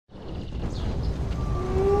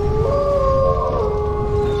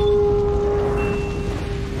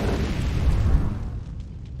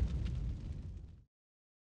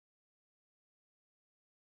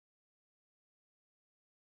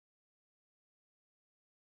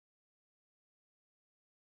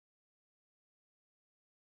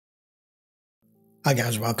Hi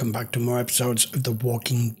guys, welcome back to more episodes of The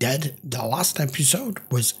Walking Dead. The last episode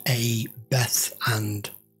was a Beth and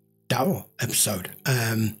Daryl episode.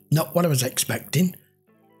 Not what I was expecting.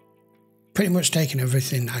 Pretty much taking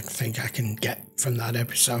everything I think I can get from that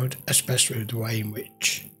episode, especially the way in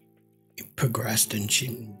which it progressed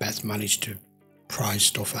and Beth managed to pry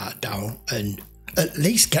stuff out of Daryl and at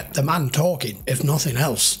least get the man talking, if nothing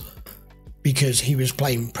else, because he was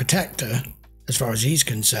playing protector as far as he's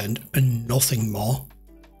concerned, and nothing more.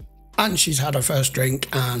 And she's had her first drink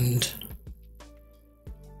and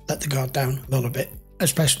let the guard down a little bit,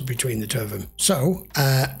 especially between the two of them. So,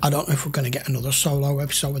 I don't know if we're going to get another solo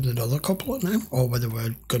episode with another couple now, or whether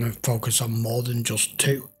we're going to focus on more than just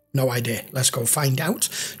two. No idea. Let's go find out.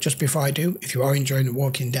 Just before I do, if you are enjoying The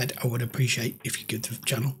Walking Dead, I would appreciate if you give the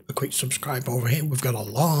channel a quick subscribe over here. We've got a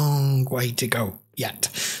long way to go yet.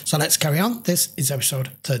 So let's carry on. This is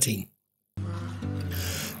episode 13.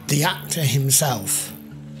 The actor himself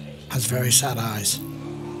has very sad eyes.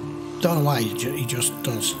 Don't know why, he just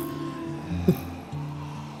does.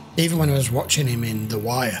 Even when I was watching him in The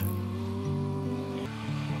Wire.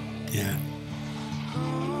 Yeah.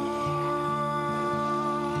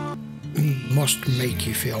 Must make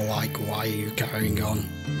you feel like, why are you carrying on?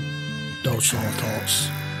 Those sort of thoughts.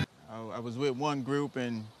 I was with one group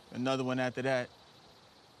and another one after that.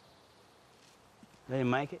 They didn't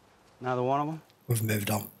make it? Neither one of them? We've moved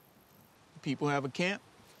on. People have a camp.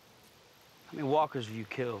 How many walkers have you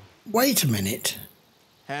killed? Wait a minute.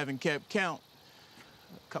 Haven't kept count.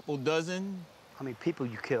 A couple dozen. How many people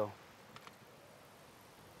you kill?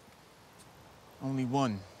 Only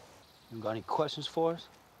one. You got any questions for us?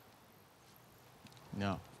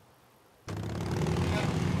 No.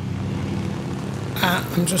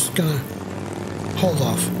 I'm just gonna hold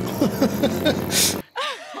off.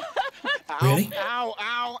 Really? Ow,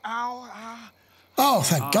 ow, ow, ow. Oh,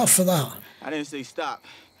 thank God for that. I didn't say stop.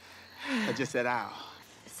 I just said ow.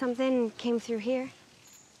 Something came through here.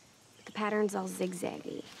 The pattern's all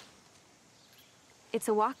zigzaggy. It's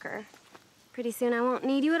a walker. Pretty soon I won't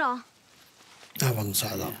need you at all. I wouldn't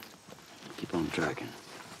say that. Keep on tracking.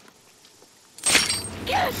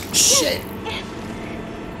 Shit!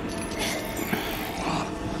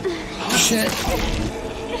 Shit!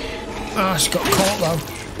 Ah, she got caught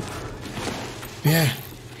though. Yeah.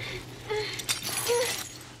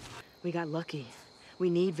 We got lucky. We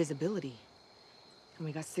need visibility. And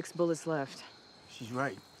we got 6 bullets left. She's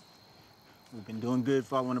right. We've been doing good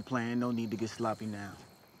following a plan. No need to get sloppy now.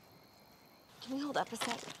 Can we hold up a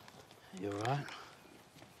sec? You all right?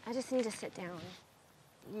 I just need to sit down.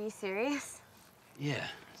 Are you serious? Yeah,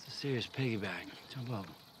 it's a serious piggyback. Jump up.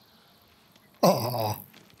 Oh.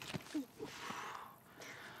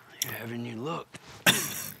 You're having a new look.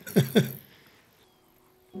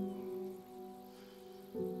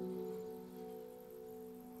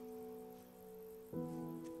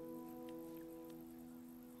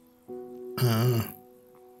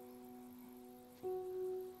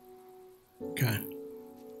 Okay.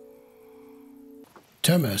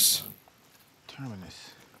 Terminus.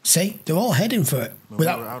 Terminus. See, they're all heading for it When we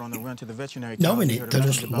were out without on the run to the veterinary knowing college, we it. heard They're a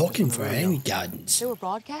just message about looking this for on the radio. any guidance. They were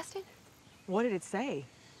broadcasting? What did it say?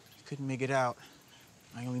 Couldn't make it out.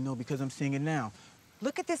 I only know because I'm seeing it now.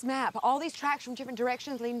 Look at this map. All these tracks from different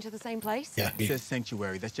directions leading to the same place? Yeah. It says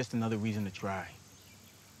sanctuary. That's just another reason to try.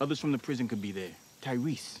 Others from the prison could be there.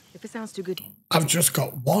 Tyrese. If it sounds too good. I've just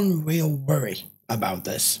got one real worry about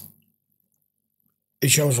this. It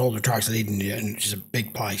shows all the tracks leading to it, which is a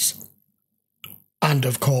big place. And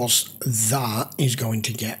of course, that is going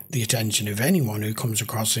to get the attention of anyone who comes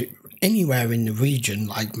across it anywhere in the region.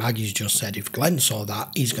 Like Maggie's just said, if Glenn saw that,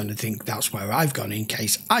 he's going to think that's where I've gone in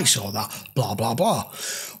case I saw that, blah, blah, blah.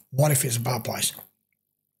 What if it's a bad place?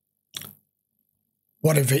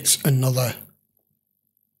 What if it's another...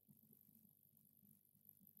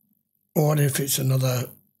 What if it's another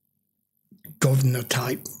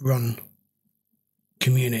governor-type run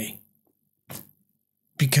community?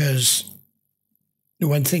 Because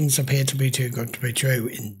when things appear to be too good to be true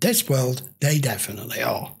in this world, they definitely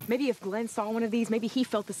are. Maybe if Glenn saw one of these, maybe he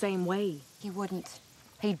felt the same way. He wouldn't.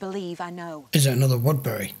 He'd believe, I know. Is it another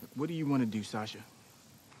Woodbury? What do you want to do, Sasha?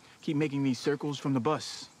 Keep making these circles from the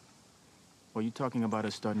bus? Or are you talking about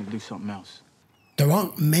us starting to do something else? There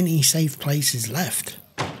aren't many safe places left.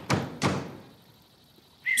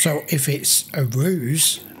 So if it's a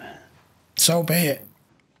ruse, so be it.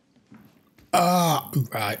 Ah,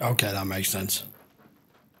 right, okay, that makes sense.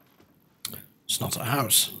 It's not a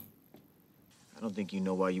house. I don't think you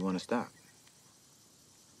know why you want to stop.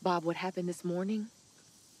 Bob, what happened this morning?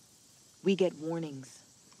 We get warnings.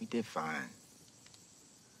 We did fine.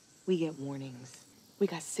 We get warnings. We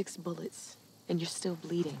got 6 bullets and you're still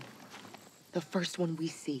bleeding. The first one we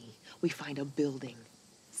see, we find a building,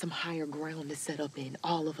 some higher ground to set up in,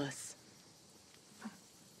 all of us.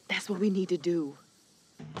 That's what we need to do.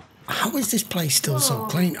 How is this place still so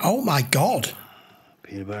clean? Oh my God.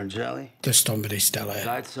 Peanut butter and jelly? There's somebody still here.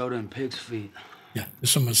 Diet soda and pig's feet. Yeah,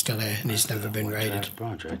 there's someone still here and he's never been raided. Trash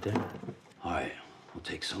brunch right there. All right, we'll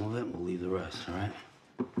take some of it and we'll leave the rest, all right?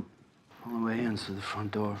 On the way in through the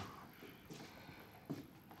front door.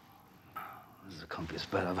 This is the comfiest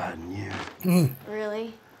bed I've had in years.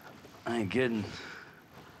 Really? I ain't kidding.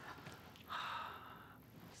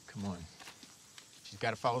 Come on. She's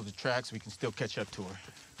got to follow the tracks. We can still catch up to her.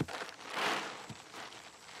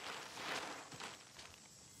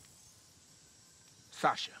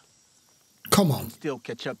 Sasha. Come on. Still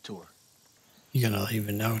catch up to her. You're gonna leave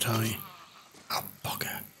a note, aren't you? Oh,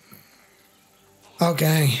 bugger.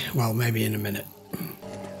 Okay, well, maybe in a minute.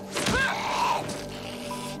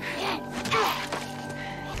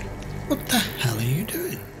 What the hell are you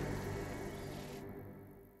doing?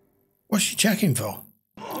 What's she checking for?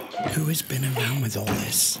 Who has been around with all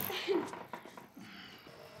this?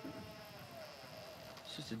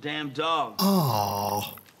 It's just a damn dog.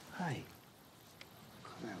 Oh, Hey.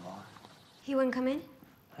 Come here, Laura. He wouldn't come in?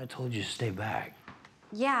 I told you to stay back.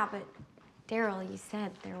 Yeah, but Daryl, you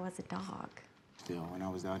said there was a dog. Still, when I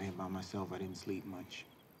was out here by myself, I didn't sleep much.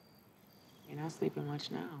 You're not sleeping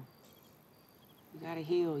much now. You gotta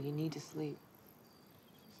heal. You need to sleep.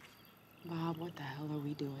 Bob, what the hell are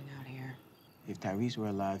we doing out here? If Tyrese were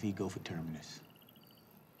alive, he'd go for Terminus.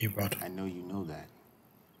 you would. I know you know that.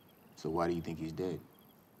 So why do you think he's dead?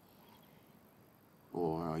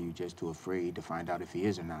 Or are you just too afraid to find out if he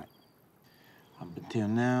is or not? Up until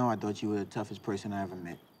now, I thought you were the toughest person I ever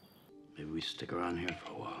met. Maybe we stick around here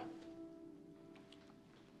for a while.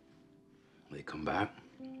 They come back,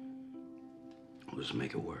 we'll just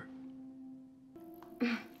make it work.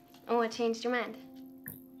 Oh, what changed your mind?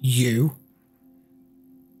 You?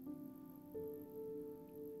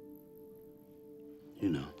 You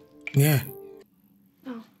know. Yeah.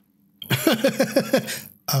 Oh.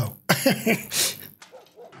 Oh.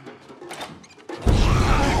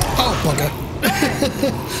 Oh, bugger.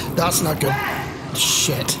 That's not good.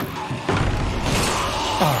 Shit.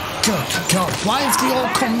 Oh, good God. Why have they all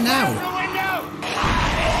come now?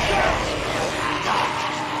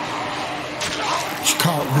 She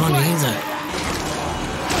can't run either.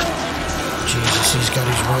 Jesus, he's got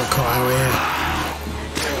his work cut out here.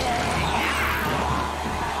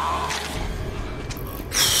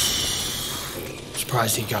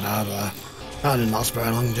 Surprised he got out of there. That didn't last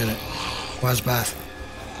very long, did it? Where's Beth?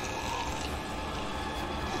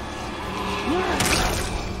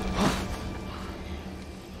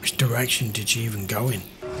 Which direction did she even go in?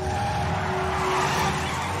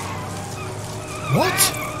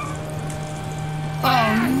 What?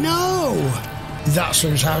 Oh no! That's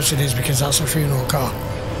whose house it is because that's a funeral car.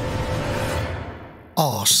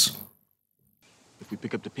 Arse. If we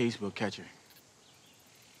pick up the pace, we'll catch her.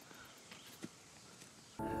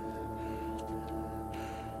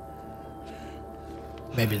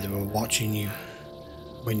 Maybe they were watching you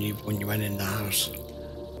when you went in the house.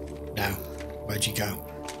 Now, where'd you go?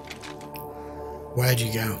 Where'd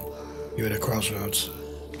you go? You were at a crossroads.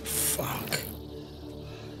 Fuck.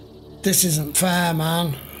 This isn't fair,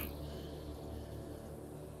 man.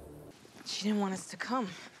 She didn't want us to come.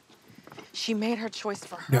 She made her choice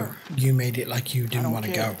for her. No, you made it like you I didn't don't want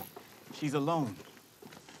to care. go. She's alone.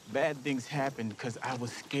 Bad things happened because I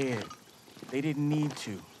was scared. They didn't need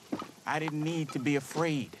to. I didn't need to be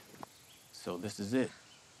afraid. So this is it.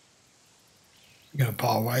 You gonna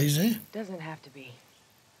part ways here? Doesn't have to be.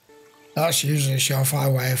 That's usually a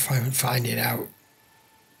surefire way of finding out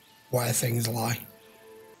where things lie.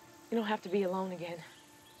 You don't have to be alone again.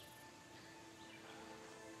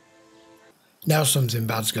 Now something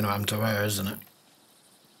bad's gonna happen to her, isn't it?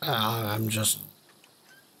 I'm just...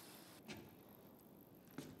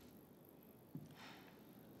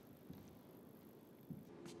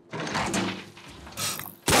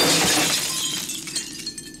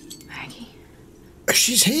 Maggie?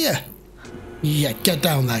 She's here! Yeah, get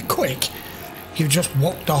down there, quick! You've just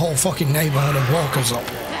walked the whole fucking neighborhood of walkers up.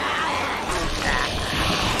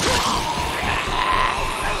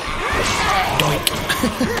 Doink.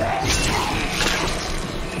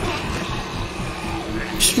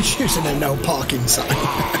 She's using a no parking sign.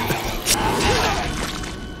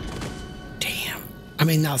 Damn. I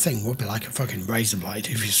mean, that thing would be like a fucking razor blade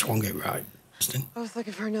if you swung it right. I was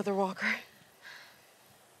looking for another walker.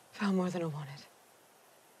 Found more than I wanted.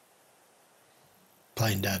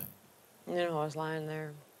 Plain dead. You know, I was lying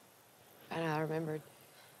there, and I remembered.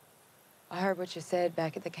 I heard what you said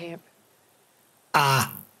back at the camp.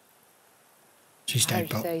 Ah. She I stayed heard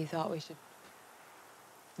you put. say you thought we should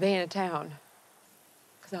be in a town.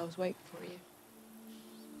 Because I was waiting for you.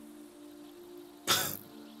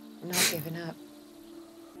 I'm not giving up.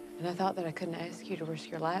 And I thought that I couldn't ask you to risk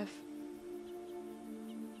your life.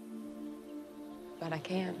 But I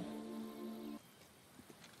can.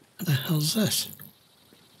 What the hell's this?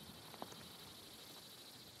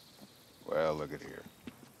 Well, look at here.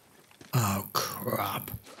 Oh,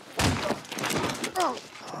 crap.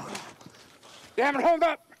 Damn it, hold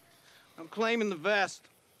up! I'm claiming the vest.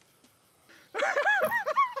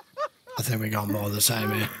 I think we got more of the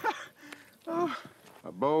same here.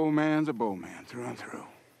 A bowman's a bowman, through and through.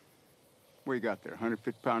 What you got there,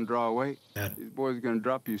 150-pound draw weight? Yeah. These boys are gonna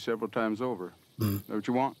drop you several times over. Know what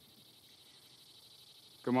you want?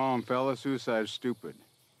 Come on, fella, suicide's stupid.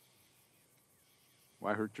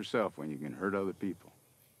 Why hurt yourself when you can hurt other people?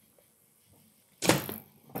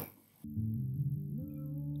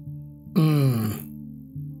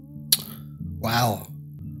 Well,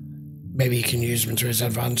 maybe he can use them to his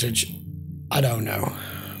advantage. I don't know.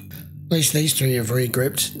 At least these three have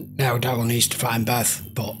regrouped. Now Daryl needs to find Beth,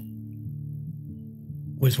 but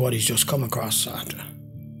with what he's just come across, I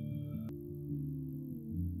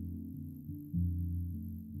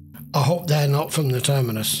hope they're not from the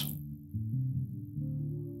terminus.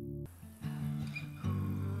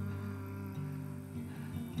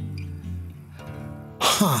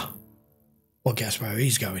 Huh. Well, guess where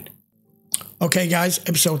he's going. Okay, guys,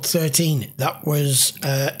 episode 13. That was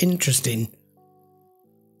interesting.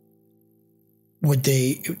 With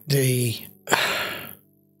the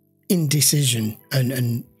indecision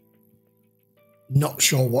and not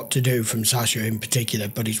sure what to do from Sasha in particular,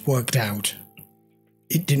 but it's worked out.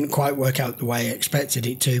 It didn't quite work out the way I expected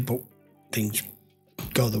it to, but things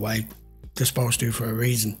go the way they're supposed to for a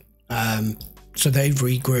reason. So they've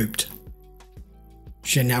regrouped.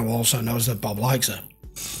 She now also knows that Bob likes her,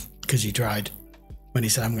 because he tried when he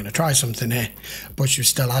said, I'm going to try something here, but she was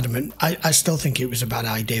still adamant. I still think it was a bad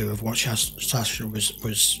idea of what Sasha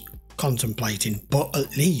was contemplating, but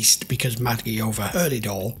at least because Maggie overheard it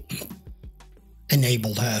all,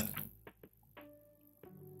 enabled her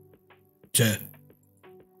to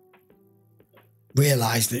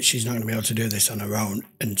realise that she's not going to be able to do this on her own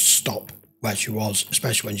and stop where she was,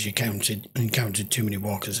 especially when she encountered too many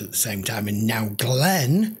walkers at the same time. And now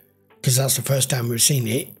Glenn, because that's the first time we've seen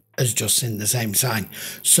it, has just seen the same sign.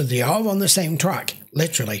 So they are on the same track,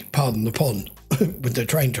 literally, pardon the pun, with the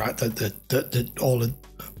train track that all the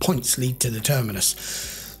points lead to the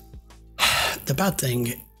terminus. The bad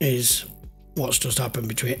thing is what's just happened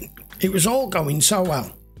between. It was all going so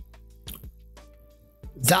well.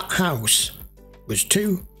 That house was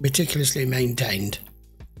too meticulously maintained.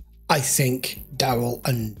 I think Daryl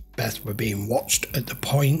and Beth were being watched at the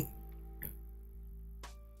point.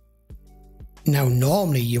 Now,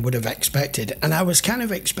 normally you would have expected, and I was kind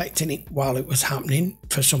of expecting it while it was happening,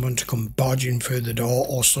 for someone to come barging through the door,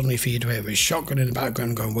 or suddenly for you to hear a shotgun in the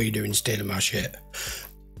background going, what are you doing stealing my shit?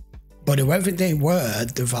 But whoever they were,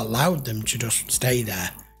 they've allowed them to just stay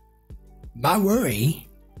there. My worry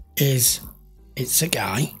is it's a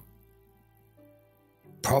guy,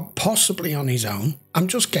 possibly on his own, I'm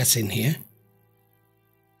just guessing here,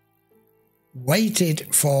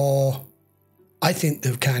 waited for, I think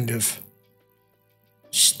they've kind of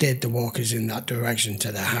steered the walkers in that direction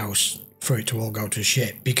to the house for it to all go to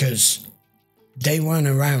shit, because they weren't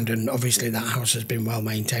around, and obviously that house has been well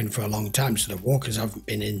maintained for a long time, so the walkers haven't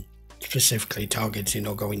been in specifically targeting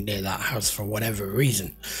or going near that house for whatever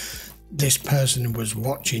reason. This person was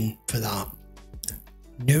watching for that,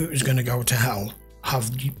 knew it was going to go to hell,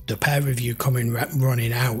 have the pair of you coming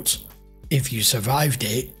running out. If you survived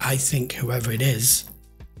it, I think whoever it is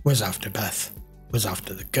was after Beth, was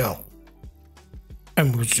after the girl,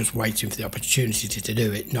 and was just waiting for the opportunity to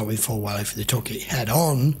do it, knowing full well if they took it head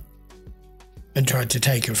on and tried to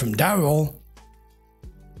take her from Daryl,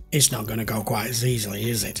 it's not going to go quite as easily,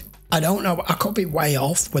 is it? I don't know, I could be way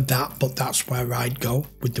off with that, but that's where I'd go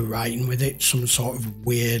with the writing with it. Some sort of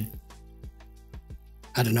weird,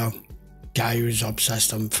 I don't know, guy who's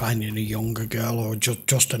obsessed on finding a younger girl, or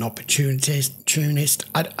just an opportunist.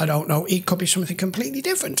 I don't know, it could be something completely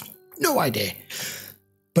different, no idea.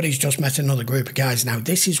 But he's just met another group of guys. Now,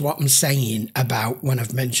 this is what I'm saying about when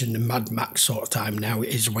I've mentioned the Mad Max sort of time now,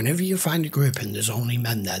 is whenever you find a group and there's only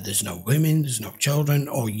men there, there's no women, there's no children,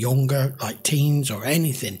 or younger, like teens or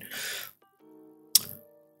anything,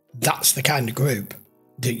 that's the kind of group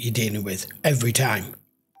that you're dealing with every time.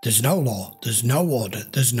 There's no law, there's no order,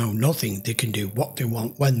 there's no nothing. They can do what they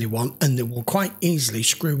want, when they want, and they will quite easily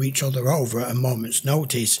screw each other over at a moment's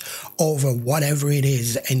notice over whatever it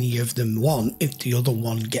is any of them want if the other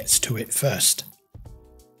one gets to it first.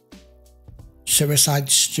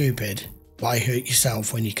 Suicide's stupid. Why hurt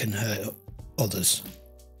yourself when you can hurt others?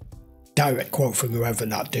 Direct quote from whoever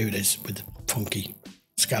that dude is with the funky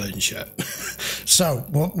skeleton shirt. So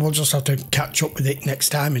we'll just have to catch up with it next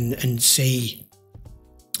time and see.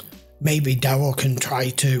 Maybe Daryl can try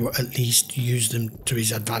to at least use them to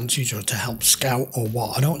his advantage or to help scout or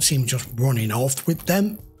what. I don't see him just running off with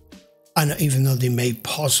them. And even though they may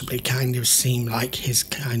possibly kind of seem like his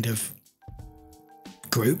kind of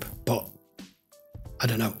group, but I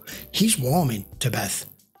don't know. He's warming to Beth.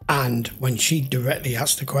 And when she directly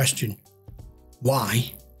asked the question,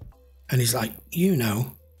 why? And he's like, you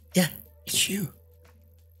know, yeah, it's you.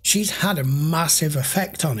 She's had a massive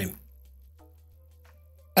effect on him.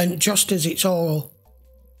 And just as it's all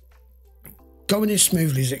going as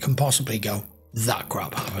smoothly as it can possibly go, that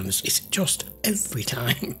crap happens. It's just every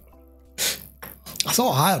time. I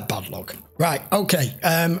thought I had bad luck. Right, okay.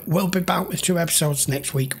 We'll be back with 2 episodes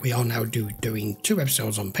next week. We are now doing 2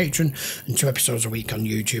 episodes on Patreon and 2 episodes a week on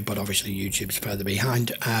YouTube, but obviously YouTube's further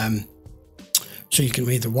behind. So you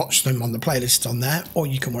can either watch them on the playlist on there, or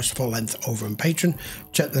you can watch the full length over on Patreon.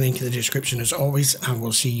 Check the link in the description as always, and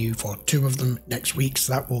we'll see you for 2 of them next week.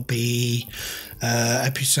 So that will be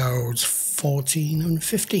episodes 14 and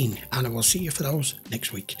 15, and I will see you for those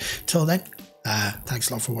next week. Till then, thanks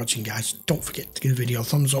a lot for watching, guys. Don't forget to give the video a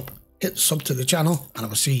thumbs up, hit the sub to the channel, and I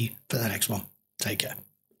will see you for the next one. Take care.